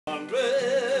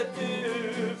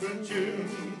fortune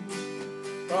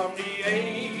from the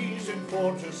ancient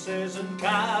fortresses and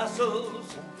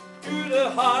castles to the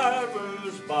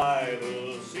harbors by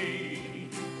the sea.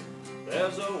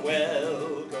 There's a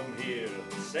welcome here,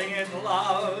 sing it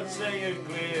loud, sing it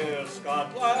clear,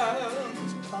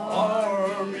 Scotland's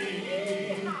for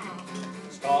me.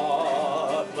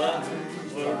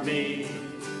 Scotland's for me.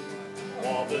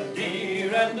 For the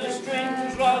deer and the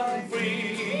streams run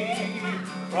free,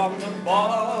 from the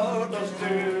borders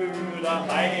to the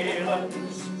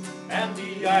highlands, and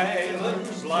the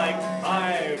islands like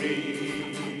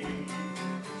Irie.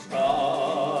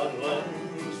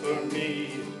 Scotland's for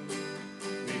me,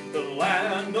 meet the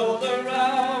land of the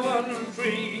rowan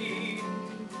tree,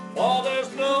 for there's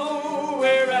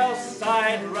nowhere else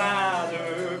I'd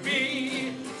rather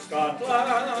be.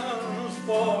 Scotland's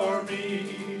for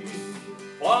me.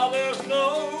 For there's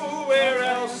nowhere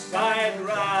else I'd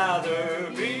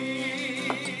rather be.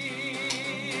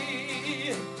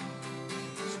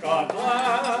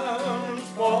 Scotland's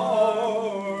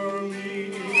for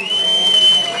me.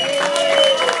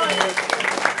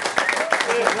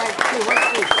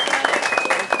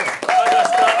 I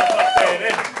just started my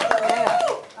baby.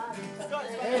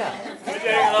 We're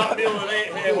getting that meal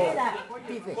late here.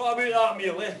 What about that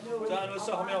meal, eh? Is that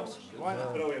something else?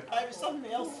 Brilliant. It was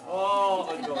something else. Oh, I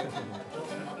enjoy it.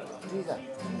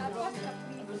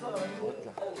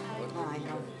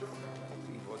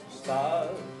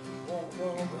 Stars won't go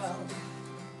round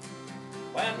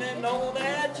when they know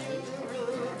that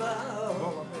you're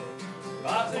about.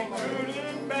 But the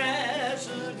golden mass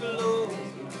the glow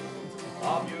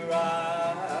of your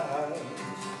eyes.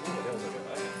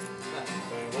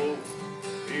 And oh,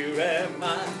 here am I,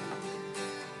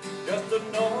 just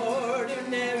an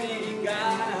ordinary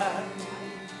guy,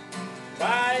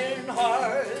 trying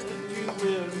hard to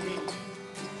win me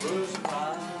first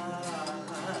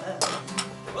time.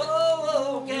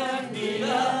 Oh,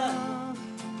 Candida,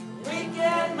 we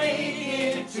can make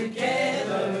it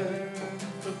together.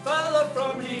 The further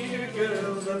from here,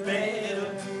 girl, the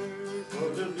better, for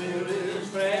the beer is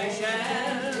fresh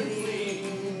and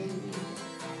clean.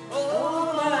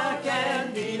 Oh, my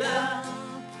Candida,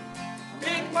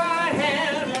 take my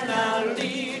hand and I'll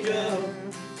lead you.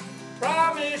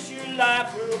 Promise you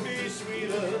life will be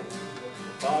sweeter,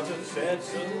 cause it said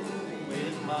so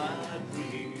in my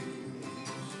dreams.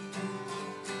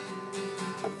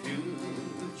 The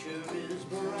future is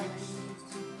bright,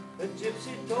 the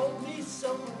gypsy told me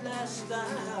so last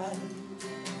night,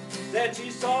 that she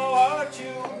saw our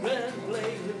children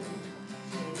playing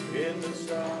in the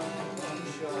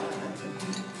sunshine.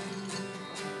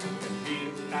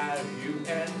 Here are you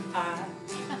and I,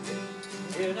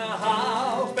 in a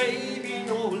house, baby,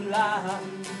 no lie.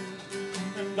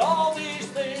 And all these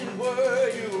things were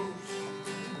yours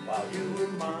while you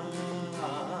were mine.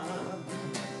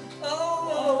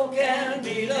 Oh,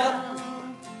 Candida,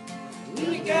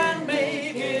 we can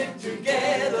make it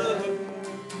together.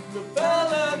 The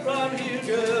further from here,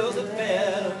 girl, the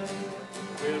better,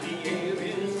 where the air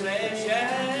is fresh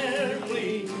and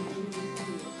clean.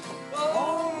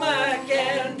 Oh, my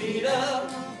Candida,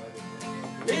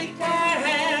 take my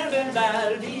hand and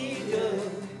I'll lead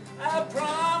you. I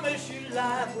promise you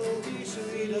life will be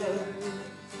sweeter,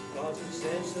 cause it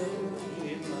says so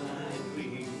in my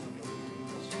dreams.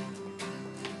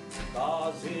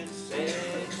 Cause it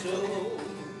said so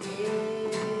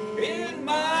in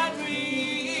my dreams.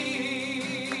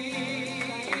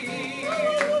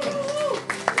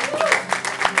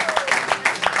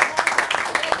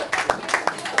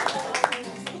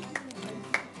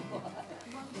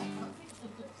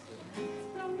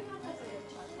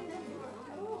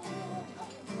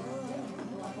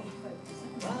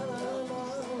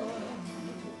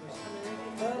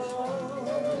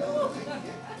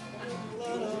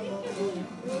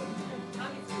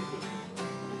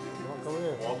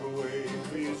 Walk away,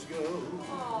 please go,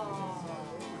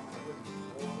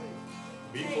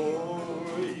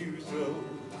 before you throw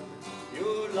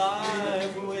your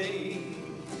life away,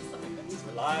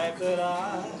 the life that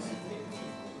I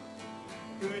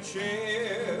could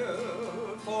share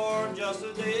for just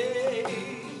a day.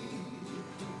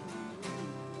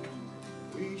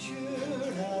 We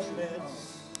should have met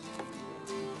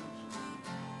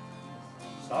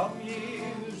some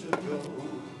years ago.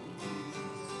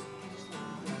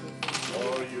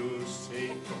 For your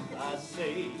sake, I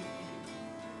say,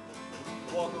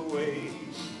 walk away,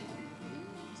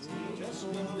 just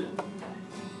know.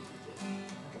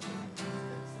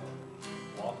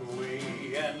 Walk away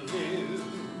and live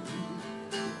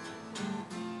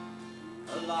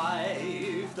a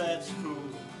life that's true,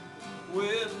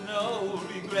 with no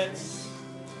regrets.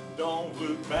 Don't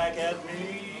look back at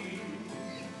me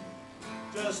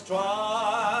Just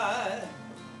try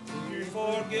to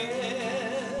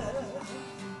forget.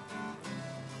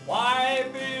 Why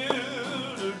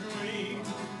build a dream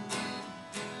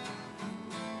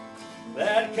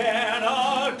that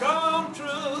cannot come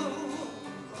true?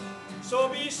 So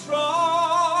be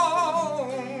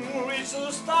strong, reach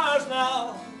the stars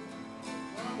now.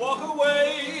 Walk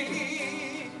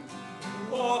away,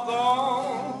 walk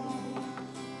on.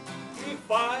 If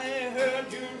I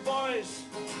heard your voice,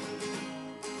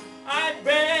 I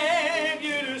beg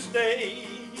you to stay.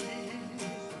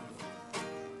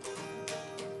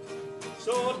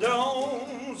 So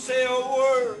don't say a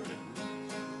word,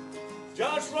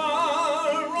 just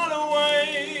run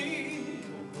away.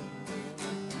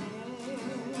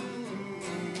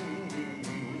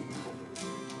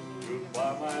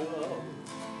 Goodbye, my love.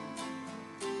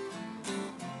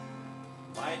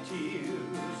 My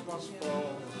tears must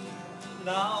fall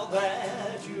now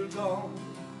that you're gone.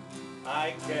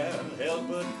 I can't help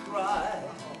but cry.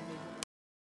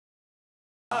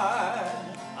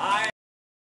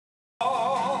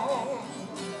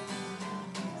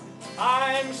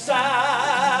 I'm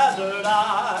sad that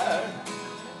I,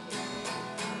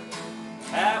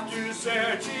 after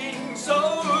searching so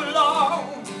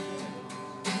long,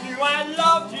 knew I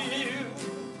loved you,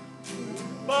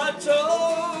 but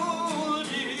told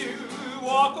you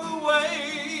walk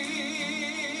away.